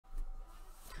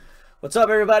What's up,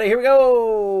 everybody? Here we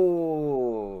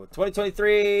go.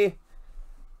 2023,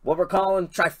 what we're calling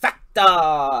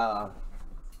Trifecta.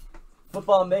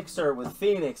 Football mixer with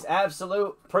Phoenix,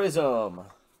 Absolute, Prizm.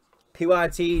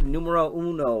 PYT numero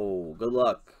uno. Good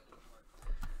luck.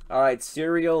 All right,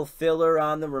 serial filler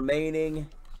on the remaining.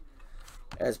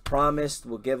 As promised,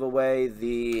 we'll give away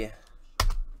the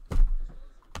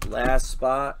last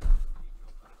spot.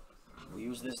 We'll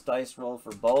use this dice roll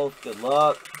for both. Good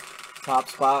luck. Top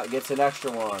spot gets an extra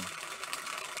one.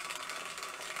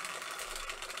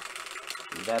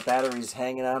 That battery's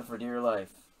hanging on for dear life.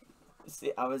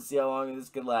 I'm going to see how long this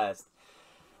can last.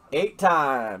 8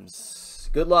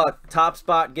 times. Good luck. Top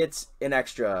spot gets an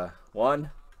extra. 1,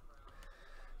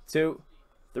 2,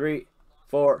 3,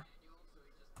 4,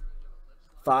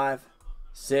 5,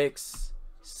 6,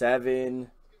 7,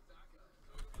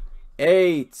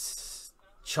 8.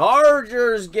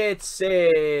 Chargers gets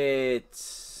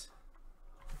it.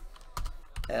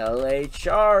 LA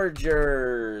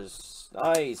Chargers.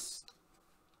 Nice.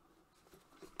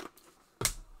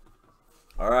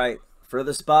 All right. For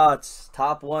the spots,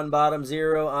 top 1, bottom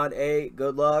 0 on 8.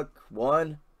 Good luck.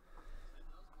 1,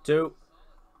 2,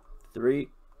 3,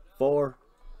 4,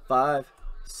 5,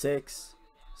 6,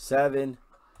 7,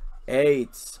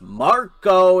 8.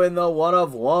 Marco in the 1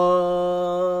 of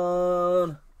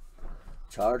 1.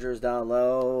 Chargers down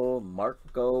low.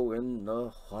 Marco in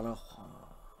the 1 of 1.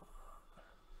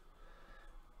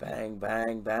 Bang,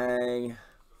 bang, bang.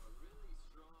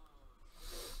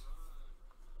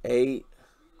 8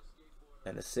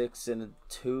 and a 6 and a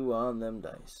 2 on them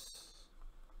dice.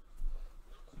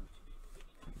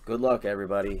 Good luck,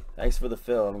 everybody. Thanks for the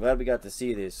fill. I'm glad we got to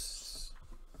see this.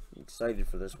 I'm excited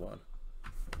for this one.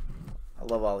 I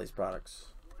love all these products.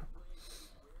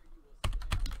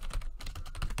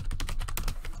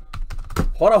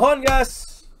 One on one, guys.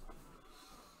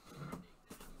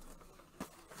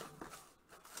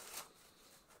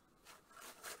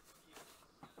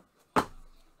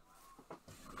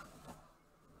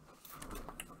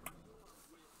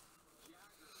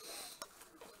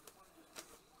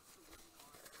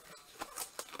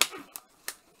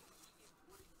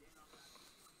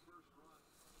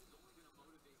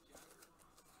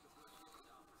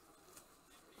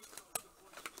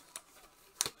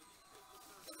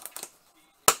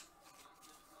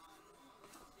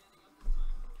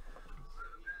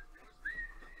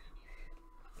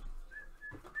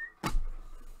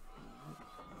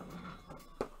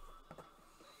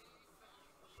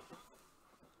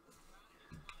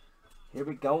 Here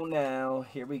we go now.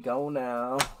 Here we go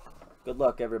now. Good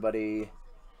luck, everybody.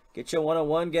 Get your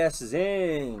one-on-one guesses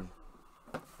in.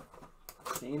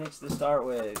 Phoenix to start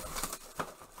with.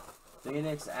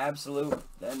 Phoenix, Absolute,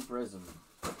 then Prizm.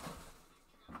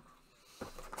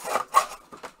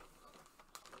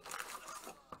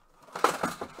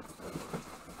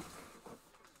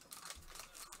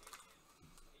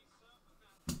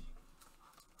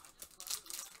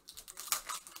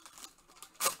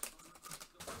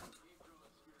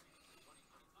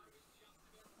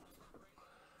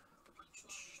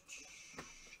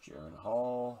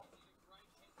 Hall.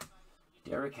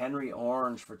 Derrick Henry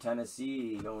orange for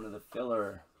Tennessee going to the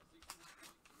filler.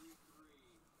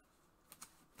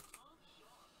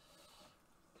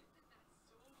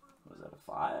 Was that a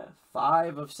 5?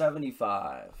 5 of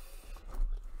 75.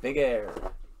 Big Air.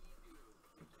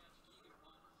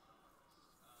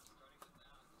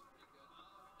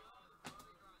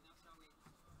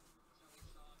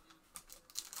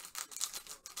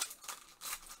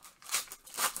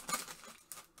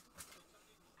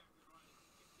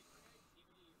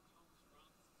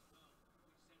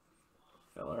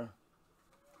 Filler.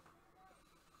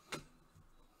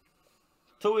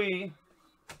 Tui.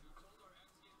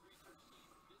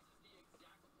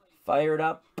 Fired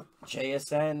up.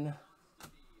 JSN.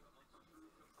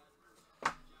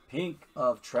 Pink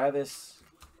of Travis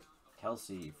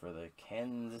Kelce for the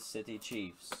Kansas City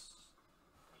Chiefs.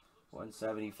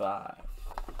 175.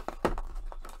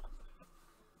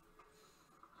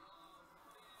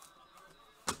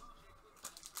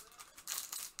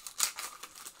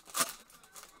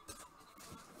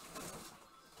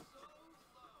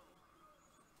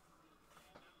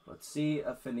 Let's see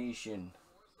a Phoenician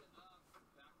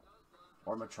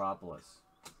or Metropolis.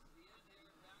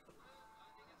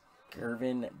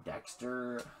 Gervin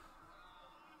Dexter.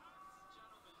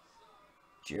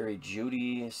 Jerry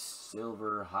Jeudy,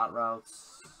 silver hot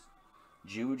routes.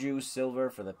 Juju silver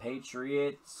for the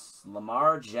Patriots.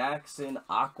 Lamar Jackson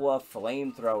aqua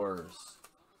flamethrowers.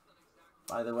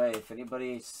 By the way, if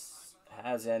anybody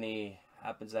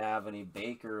happens to have any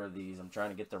Baker of these, I'm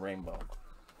trying to get the rainbow.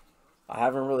 I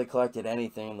haven't really collected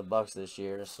anything in the Bucks this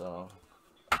year, so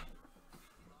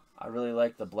I really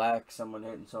like the black. Someone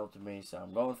hit and sold to me, so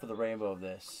I'm going for the rainbow of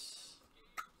this.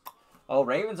 Oh,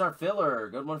 Ravens are filler.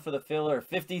 Good one for the filler.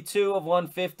 52 of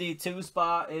 150. 2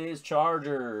 spot is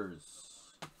Chargers.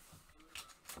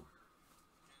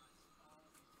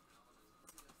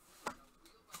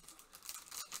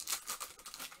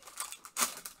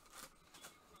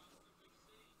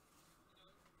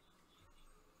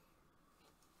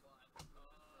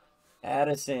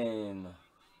 Addison.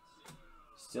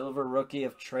 Silver rookie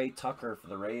of Trey Tucker for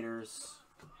the Raiders.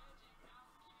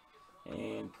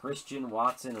 And Christian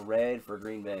Watson red for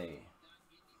Green Bay.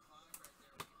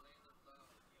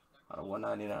 Out of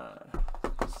 199.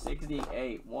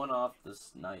 68. One off the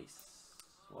nice.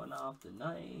 One off the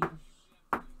nice.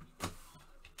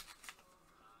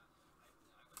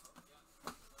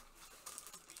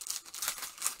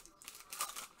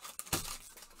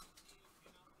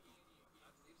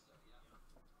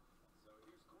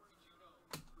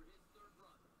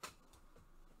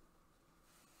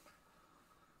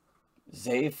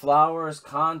 Zay Flowers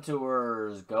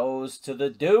Contours goes to the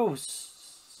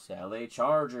Deuce. LA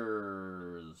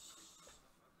Chargers.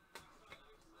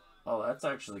 Oh, that's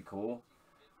actually cool.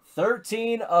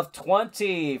 13 of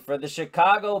 20 for the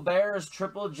Chicago Bears.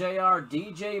 Triple JR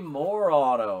DJ Moore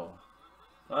auto.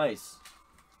 Nice.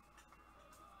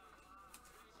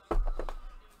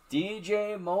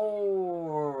 DJ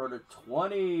Moore to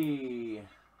 20.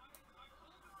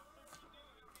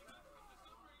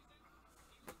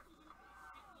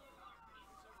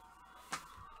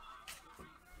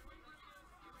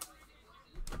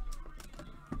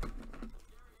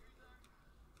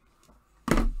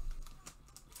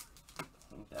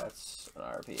 That's an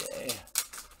RPA.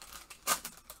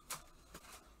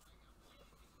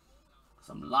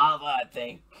 Some lava, I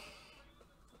think.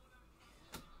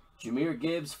 Jahmyr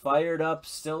Gibbs fired up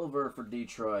silver for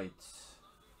Detroit.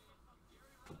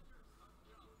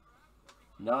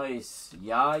 Nice.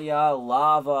 Yaya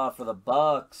Lava for the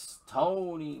Bucks.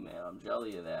 Tony, man, I'm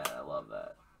jelly of that. I love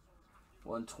that.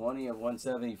 120 of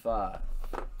 175.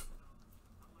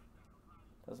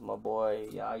 That's my boy,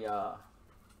 Yaya.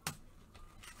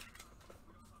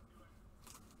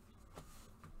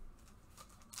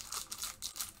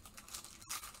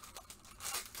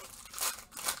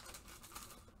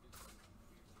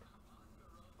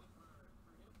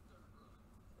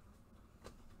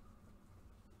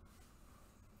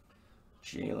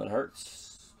 Jalen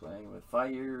Hurts playing with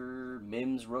fire.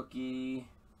 Mims rookie.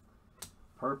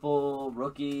 Purple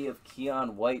rookie of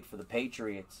Keon White for the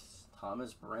Patriots.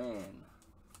 Thomas Brand.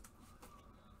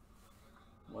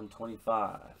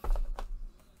 125.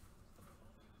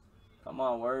 Come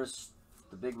on, where's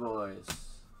the big boys?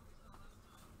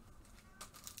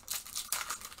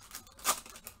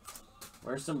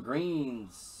 Where's some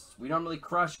greens? We don't really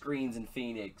crush greens in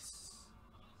Phoenix.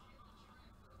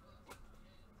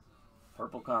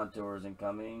 Purple contours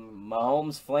incoming.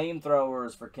 Mahomes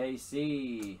flamethrowers for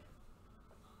KC.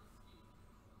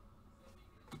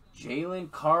 Jalen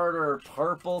Carter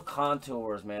purple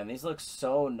contours, man. These look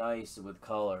so nice with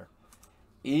color.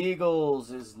 Eagles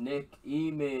is Nick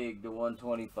Emig to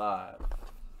 125.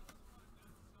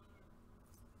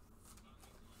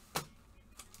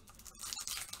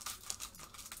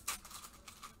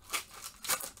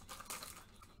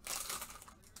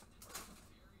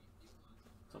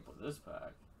 What's up with this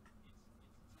pack?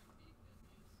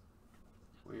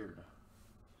 Weird.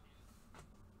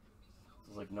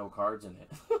 There's like no cards in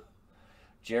it.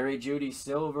 Jerry Jeudy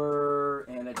silver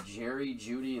and a Jerry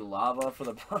Jeudy lava for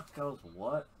the Broncos.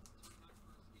 What?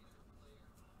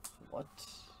 What?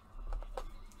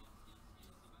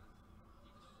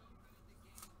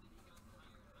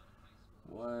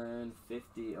 $150.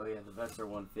 Oh yeah, the vets are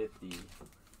 $150.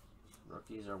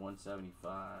 Rookies are $175.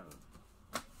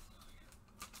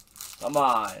 Come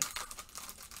on.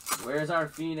 Where's our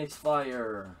Phoenix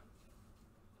Fire?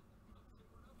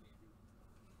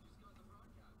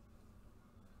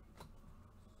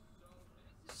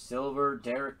 Silver,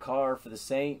 Derek Carr for the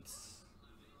Saints.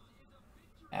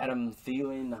 Adam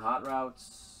Thielen, Hot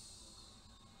Routes.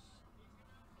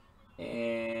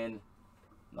 And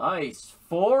nice.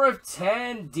 4 of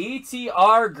 10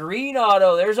 DTR green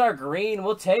auto. There's our green.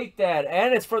 We'll take that.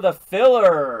 And it's for the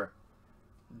filler.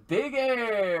 Big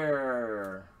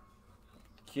Air.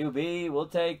 QB. We'll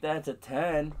take that to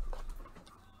 10.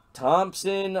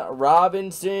 Thompson,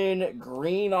 Robinson,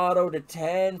 green auto to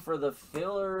 10 for the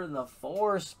filler in the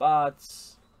 4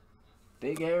 spots.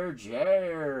 Big Air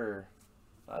Jair.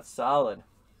 That's solid.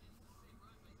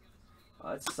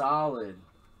 That's solid.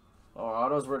 Oh,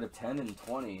 autos were to 10 and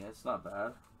 20. That's not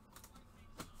bad.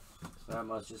 So that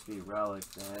must just be relic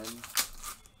then.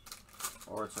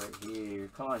 Or it's right here.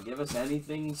 Come on, give us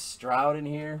anything Stroud in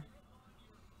here.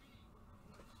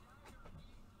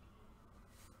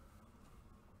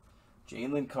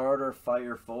 Jalen Carter,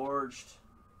 Fire Forged.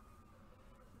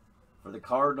 For the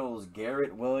Cardinals,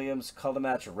 Garrett Williams, color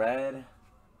match red.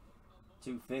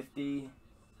 250.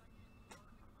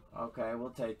 Okay, we'll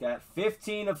take that.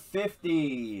 15 of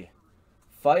 50.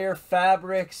 Fire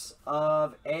Fabrics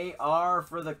of AR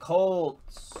for the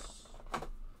Colts.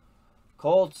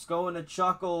 Colts going to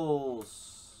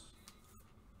Chuckles.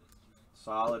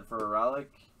 Solid for a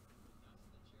relic.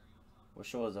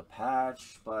 Wish it was a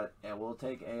patch, but yeah, we'll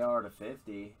take AR to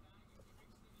 50.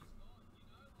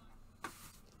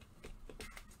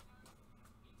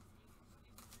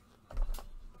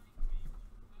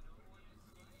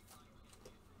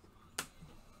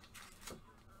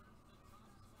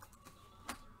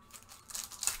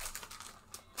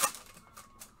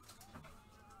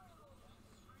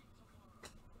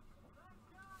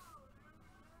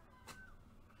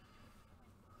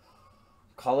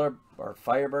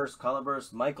 Fireburst,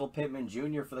 Colorburst, Michael Pittman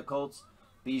Jr. for the Colts.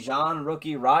 Bijan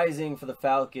rookie rising for the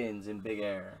Falcons in Big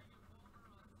Air.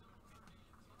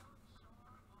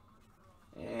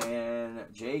 And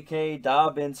J.K.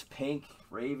 Dobbins, pink,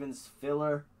 Ravens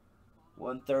filler.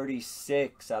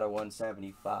 136 out of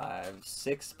 175.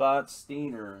 6-spot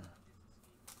Steiner.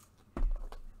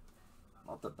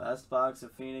 Not the best box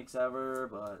of Phoenix ever,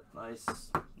 but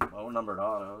nice low-numbered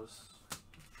autos.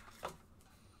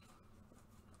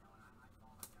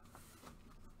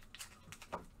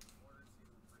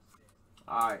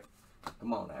 Alright,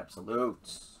 come on,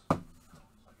 Absolutes.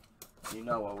 You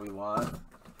know what we want.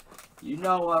 You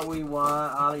know what we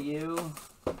want out of you.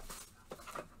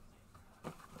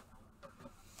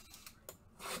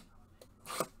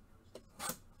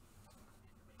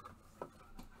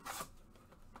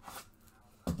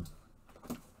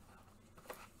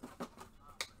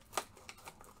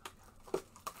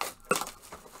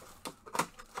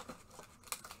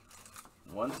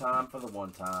 One time for the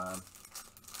one time.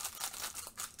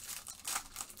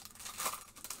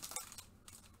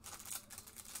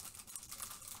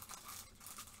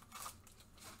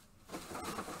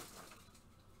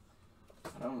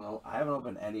 I don't know. I haven't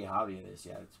opened any hobby of this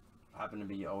yet. It's happened to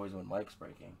be always when Mike's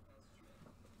breaking.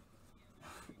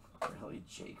 Really,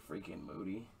 Jake freaking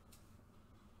Moody.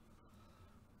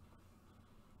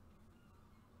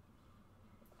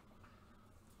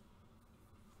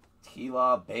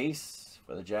 T-Law base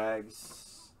for the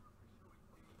Jags.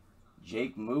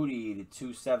 Jake Moody to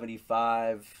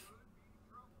 275.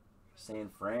 San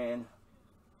Fran.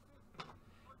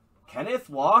 Kenneth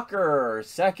Walker,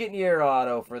 second-year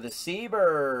auto for the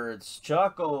Seabirds.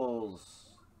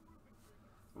 Chuckles.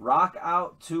 Rock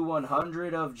out to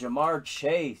 100 of Jamar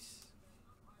Chase.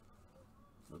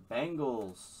 The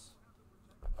Bengals.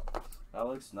 That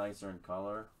looks nicer in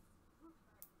color.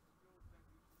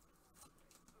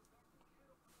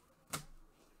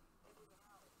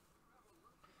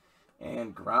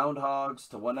 And Groundhogs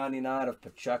to 199 of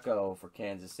Pacheco for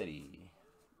Kansas City.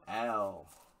 Al.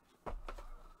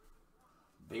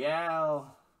 Big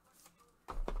Al.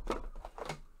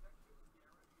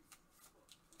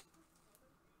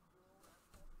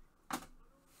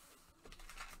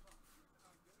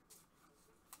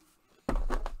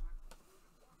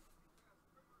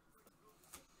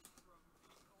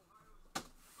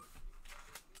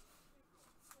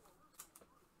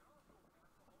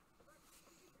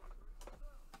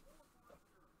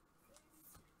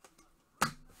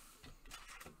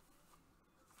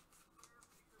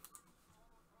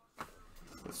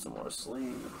 Some more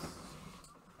sleeves.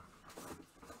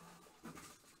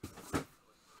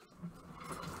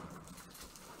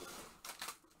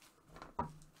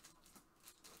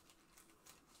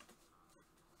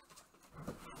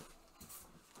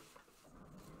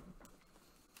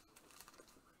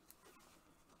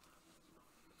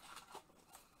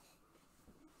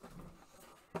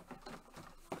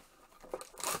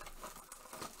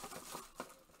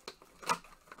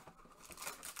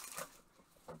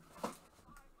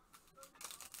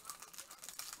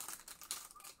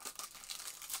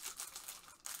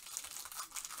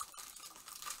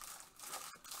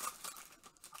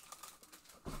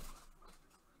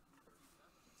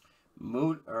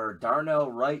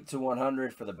 Darnell Wright to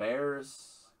 100 for the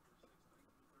Bears.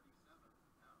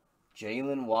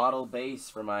 Jalen Waddle base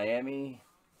for Miami.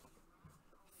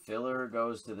 Filler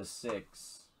goes to the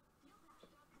 6.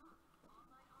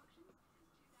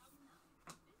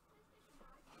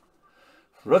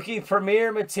 Rookie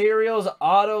Premier Materials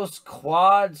Autos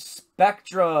Quad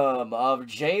Spectrum of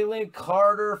Jalen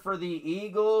Carter for the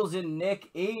Eagles and Nick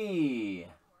E.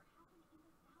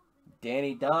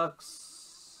 Danny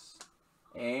Ducks.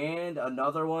 And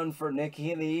another one for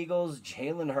Nicky and the Eagles.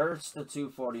 Jalen Hurts to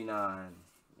 249.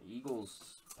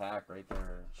 Eagles pack right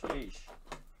there. Sheesh.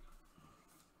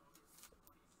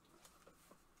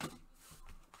 I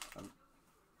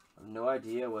have no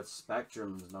idea what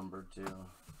Spectrum's numbered to.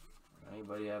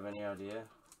 Anybody have any idea?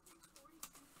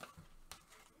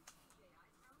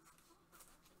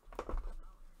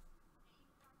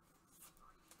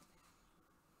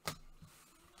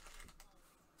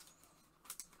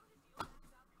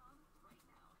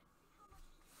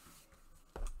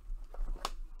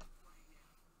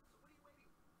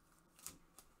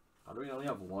 How do we only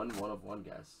have one of one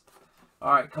guess?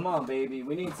 All right, come on, baby.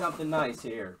 We need something nice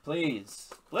here. Please.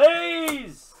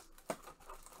 Please!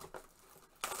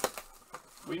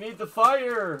 We need the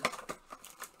fire.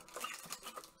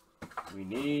 We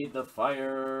need the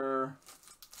fire.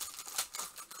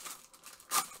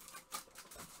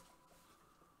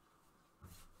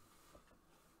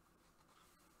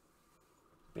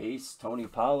 Base, Tony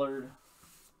Pollard.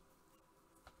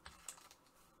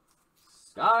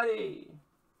 Scotty.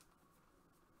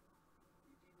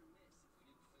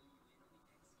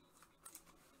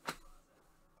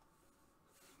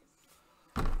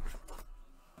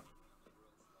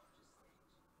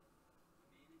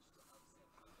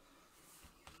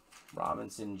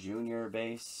 Robinson Jr.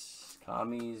 base.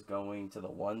 Commies going to the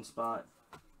 1 spot.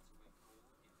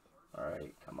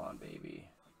 Alright, come on, baby.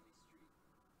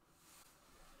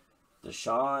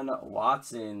 Deshaun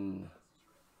Watson.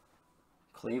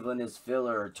 Cleveland is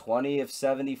filler. 20 of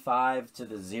 75 to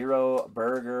the 0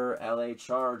 Burger LA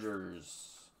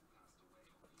Chargers.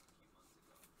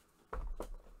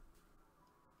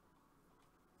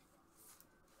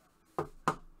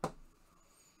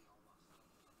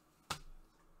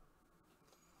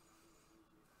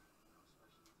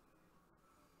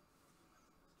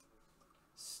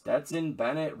 Stetson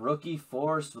Bennett, rookie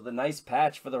force with a nice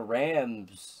patch for the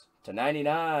Rams. To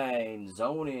 99,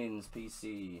 Zonins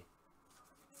PC.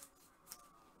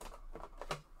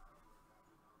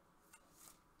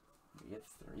 We get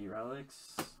 3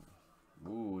 relics.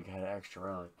 Ooh, we got an extra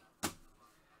relic.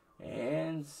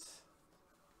 And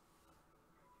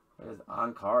it is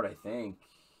on card, I think.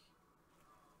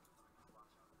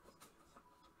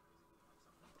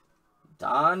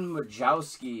 Don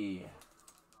Majowski.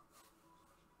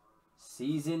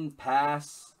 Season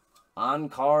pass on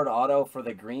card auto for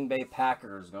the Green Bay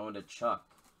Packers going to Chuck.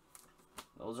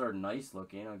 Those are nice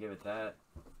looking, I'll give it that.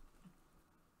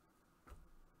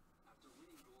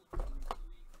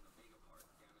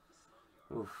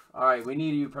 Oof. All right, we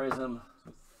need you, Prizm.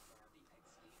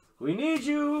 We need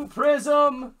you,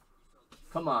 Prizm.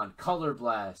 Come on, Color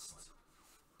Blast.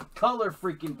 Color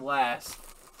freaking blast.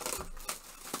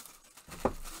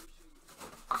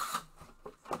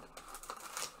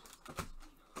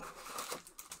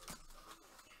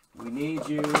 We need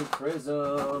you,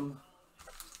 Prizm.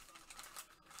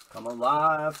 Come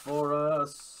alive for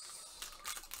us.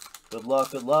 Good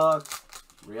luck, good luck.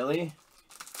 Really?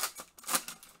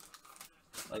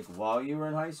 Like while you were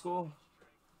in high school?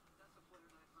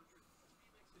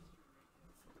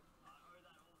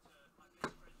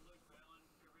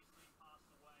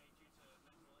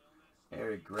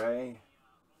 Eric Gray.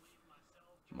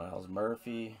 Miles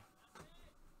Murphy.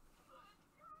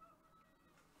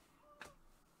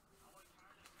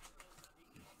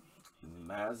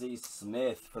 Mazzie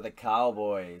Smith for the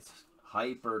Cowboys.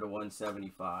 Hyper to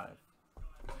 175.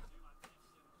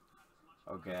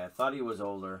 Okay, I thought he was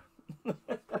older.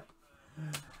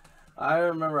 I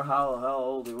remember how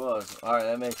old he was. Alright,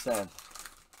 that makes sense.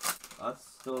 That's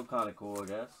still kind of cool, I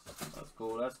guess. That's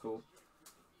cool, that's cool.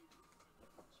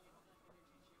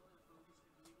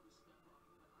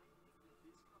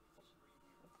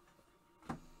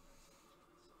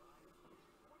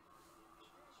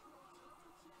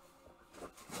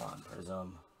 Come on,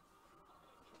 Prizm.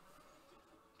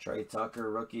 Trey Tucker,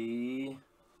 rookie.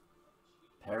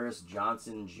 Paris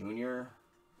Johnson Jr.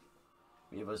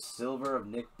 We have a silver of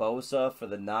Nick Bosa for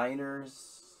the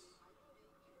Niners.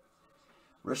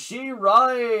 Rashee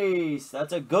Rice.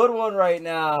 That's a good one right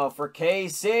now for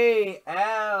KC.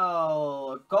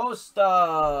 Al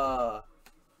Costa.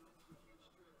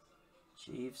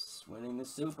 Chiefs winning the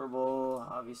Super Bowl.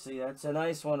 Obviously, that's a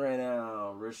nice one right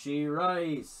now. Rashee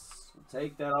Rice. We'll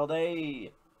take that all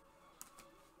day.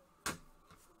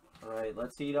 All right,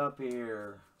 let's heat up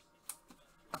here.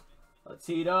 Let's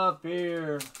heat up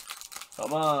here.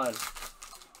 Come on.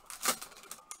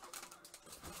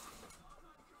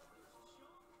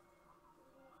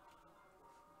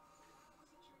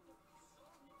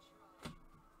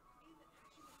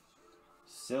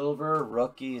 Silver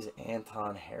rookies,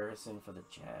 Anton Harrison for the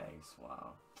Jags.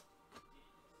 Wow.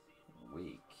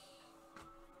 Weak.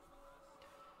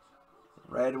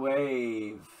 Red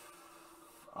wave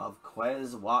of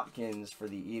Quez Watkins for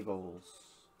the Eagles.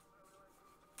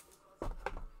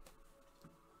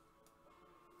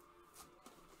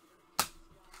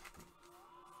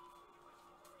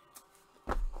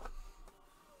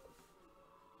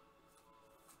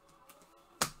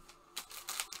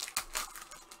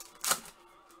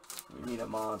 We need a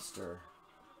monster.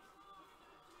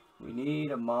 We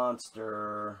need a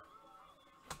monster.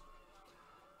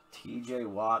 TJ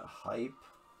Watt hype.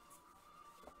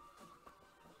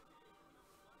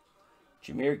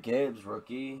 Jahmyr Gibbs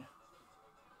rookie.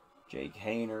 Jake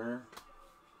Hayner.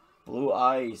 Blue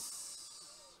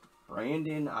Ice.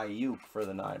 Brandon Ayuk for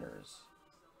the Niners.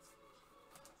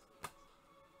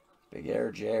 Big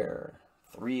Air Jer.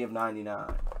 3 of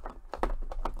 99.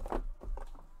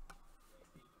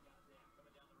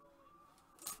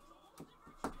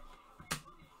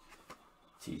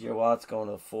 TJ Watt's going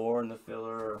to 4 in the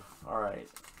filler. All right.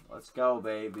 Let's go,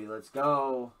 baby. Let's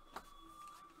go.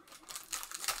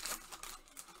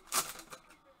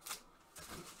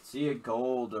 See a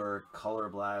gold or color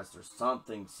blast or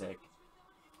something sick.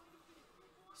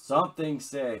 Something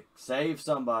sick. Save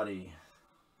somebody.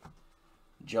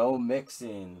 Joe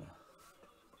Mixon.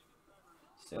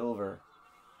 Silver.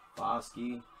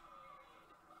 Bosky.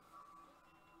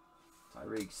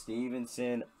 Tyreek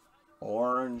Stevenson.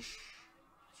 Orange.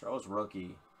 Charles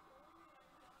rookie.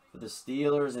 For the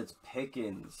Steelers, it's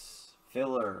Pickens.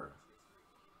 Filler.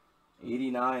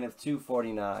 89 of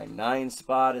 249. 9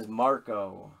 spot is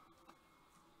Marco.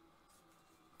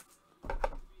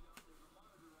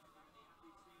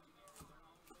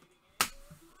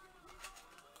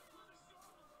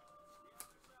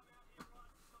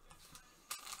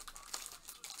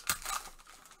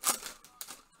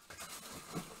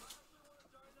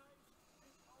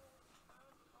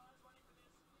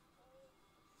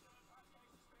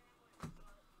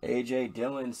 A.J.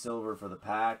 Dillon, silver for the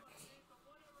Pack.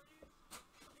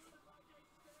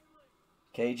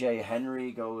 KJ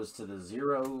Henry goes to the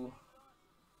 0.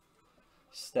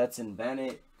 Stetson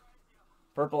Bennett.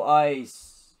 Purple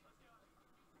Ice.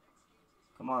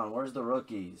 Come on, where's the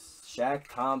rookies? Shaq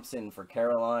Thompson for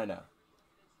Carolina.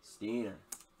 Steiner.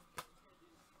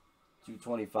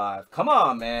 225. Come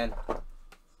on, man. I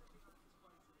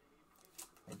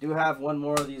do have one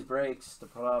more of these breaks to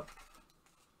put up.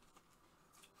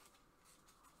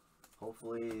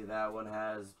 Hopefully that one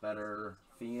has better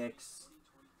Phoenix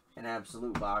and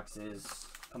Absolute boxes.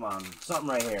 Come on, something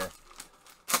right here.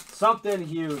 Something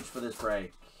huge for this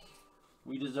break.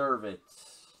 We deserve it.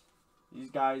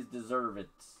 These guys deserve it.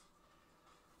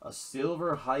 A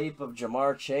silver hype of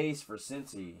Jamar Chase for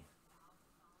Cincy.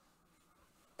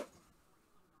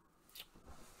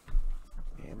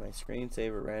 Yeah, my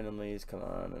screensaver randomly has come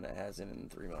on and it hasn't in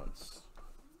 3 months.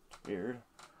 Weird.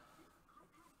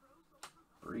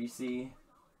 Reese,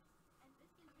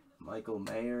 Michael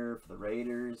Mayer for the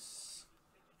Raiders,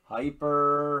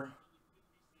 Hyper,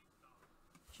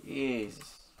 jeez,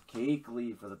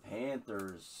 Keekly for the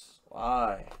Panthers.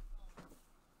 Why?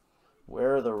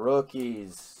 Where are the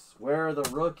rookies? Where are the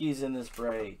rookies in this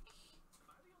break?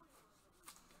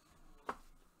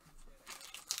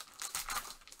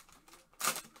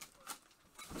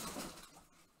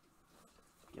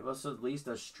 Give us at least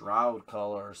a Stroud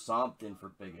color or something for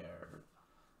Big Air.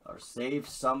 Or save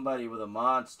somebody with a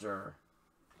monster.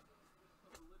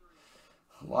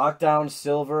 Lockdown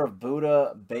silver of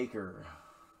Buda Baker.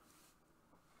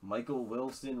 Michael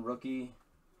Wilson, rookie.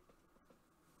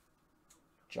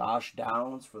 Josh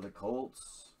Downs for the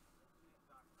Colts.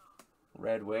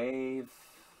 Red wave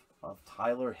of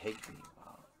Tyler Higbee.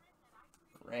 Wow.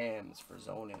 Rams for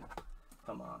zoning.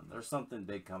 Come on, there's something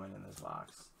big coming in this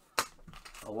box.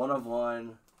 A 1 of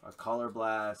 1, a color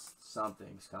blast,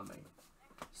 something's coming.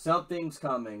 Something's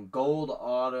coming. Gold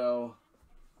auto.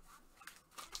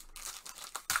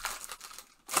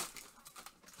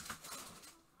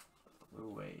 Blue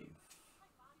wave.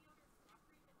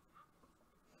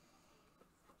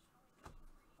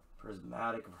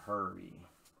 Prismatic of Herbie.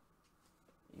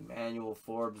 Emmanuel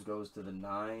Forbes goes to the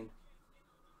 9.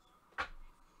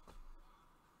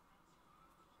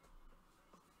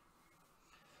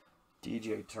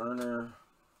 DJ Turner.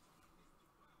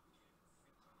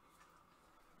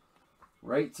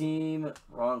 Right team,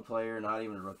 wrong player, not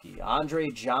even a rookie.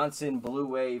 Andre Johnson, blue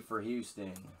wave for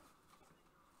Houston.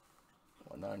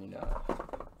 199.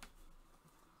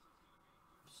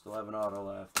 Still have an auto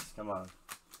left. Come on.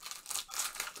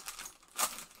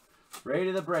 Ready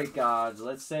to the break, gods.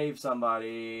 Let's save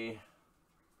somebody.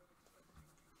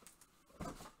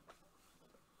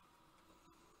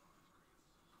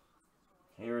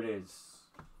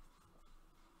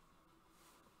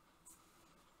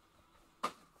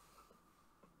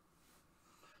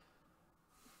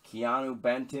 Keanu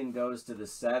Benton goes to the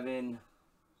 7.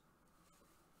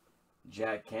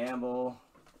 Jack Campbell.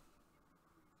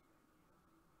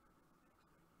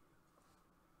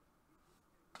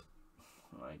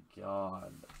 Oh my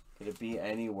God. Could it be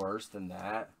any worse than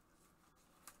that?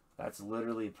 That's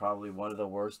literally probably one of the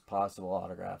worst possible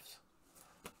autographs.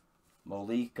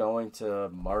 Malik going to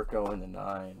Marco in the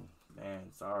 9.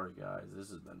 Man, sorry guys.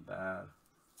 This has been bad.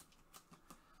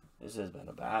 This has been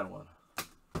a bad one.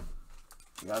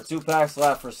 We got 2 packs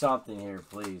left for something here,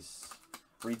 please.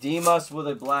 Redeem us with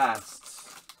a blast.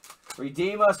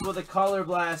 Redeem us with a color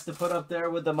blast to put up there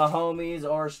with the Mahomes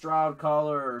or Stroud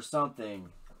color or something.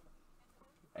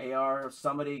 AR,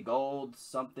 somebody, gold,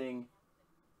 something.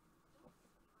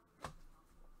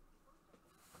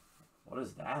 What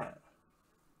is that?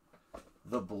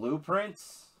 The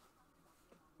blueprints?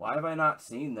 Why have I not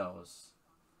seen those?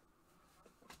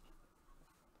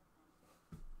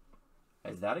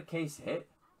 Is that a case hit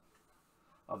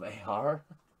of AR?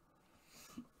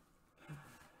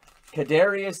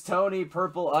 Kadarius Toney,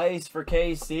 purple ice for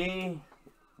KC.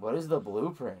 What is the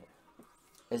blueprint?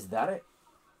 Is that it?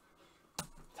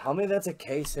 Tell me that's a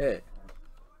case hit.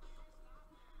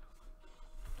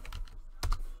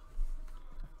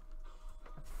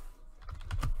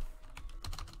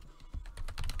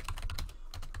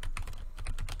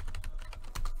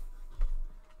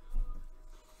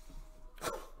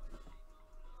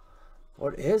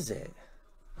 What is it?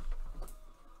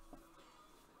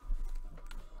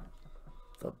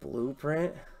 The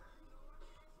blueprint?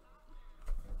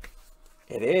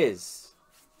 It is.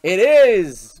 It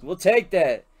is! We'll take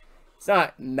that. It's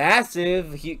not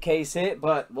massive case hit,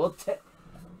 but we'll take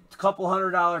a couple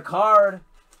 $100 card.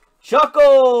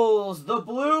 Chuckles! The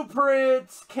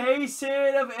blueprint case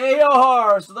hit of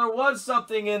AR. So there was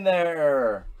something in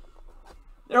there.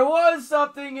 There was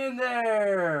something in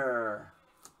there.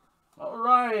 All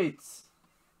right.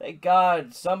 Thank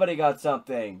God somebody got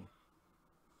something.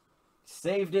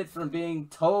 Saved it from being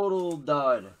total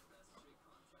dud.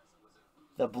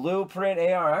 The blueprint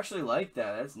AR. I actually like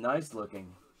that. That's nice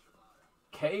looking.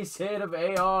 Case hit of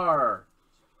AR.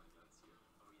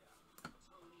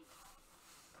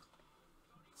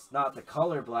 It's not the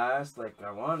color blast like I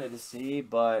wanted to see,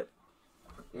 but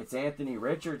it's Anthony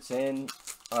Richardson.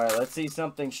 All right, let's see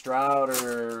something Stroud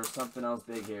or something else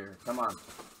big here. Come on.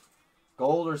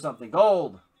 Gold or something.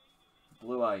 Gold.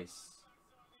 Blue ice.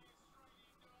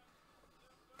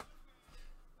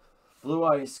 Blue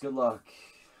ice. Good luck.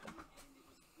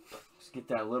 Just get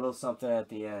that little something at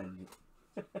the end.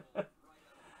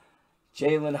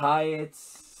 Jalen Hyatt.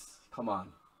 Come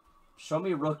on. Show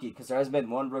me rookie, because there hasn't been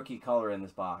one rookie color in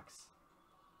this box.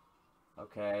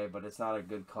 Okay, but it's not a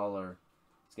good color.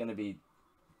 It's going to be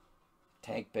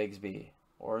Tank Bigsby.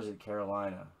 Or is it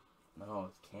Carolina? No,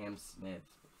 it's Cam Smith.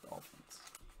 Dolphins.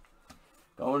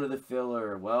 Going to the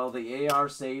filler. Well, the AR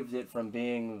saved it from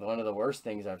being one of the worst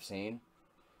things I've seen.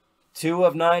 2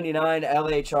 of 99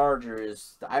 LA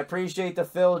Chargers. I appreciate the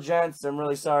fill, gents. I'm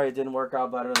really sorry it didn't work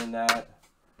out better than that.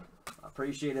 I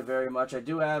appreciate it very much. I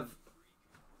do have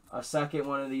a second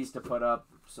one of these to put up,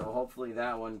 so hopefully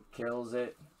that one kills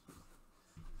it.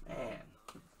 Man.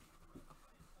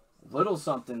 Little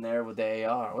something there with the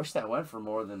AR. I wish that went for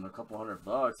more than a couple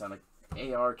 $100 on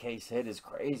an AR case hit is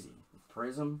crazy.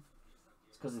 Prizm.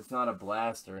 It's because it's not a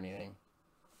blast or anything.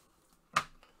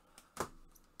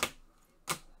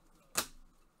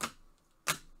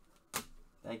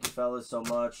 Thank you, fellas, so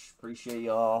much. Appreciate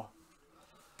y'all.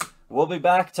 We'll be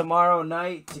back tomorrow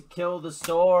night to kill the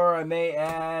store.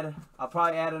 I'll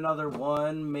probably add another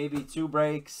one, maybe 2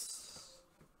 breaks.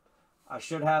 I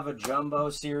should have a Jumbo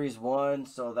Series 1,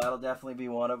 so that'll definitely be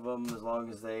one of them as long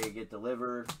as they get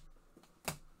delivered.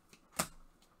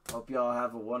 Hope y'all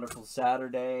have a wonderful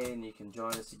Saturday, and you can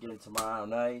join us again tomorrow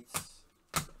night.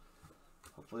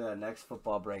 Hopefully that next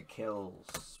football break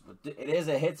kills. But it is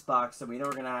a hits box, so we know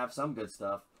we're going to have some good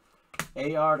stuff.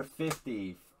 AR to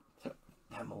 50.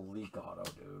 That Malik auto,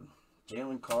 dude.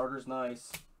 Jalen Carter's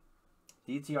nice.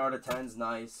 DTR to 10's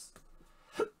nice.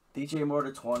 DJ Moore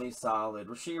to 20, solid.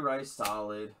 Rashee Rice,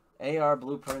 solid. AR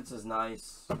Blueprints is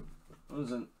nice.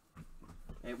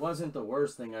 It wasn't the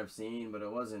worst thing I've seen, but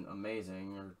it wasn't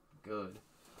amazing or good.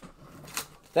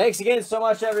 Thanks again so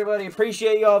much, everybody.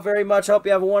 Appreciate you all very much. Hope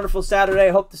you have a wonderful Saturday.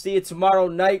 Hope to see you tomorrow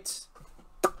night.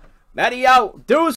 Matty out. Deuce.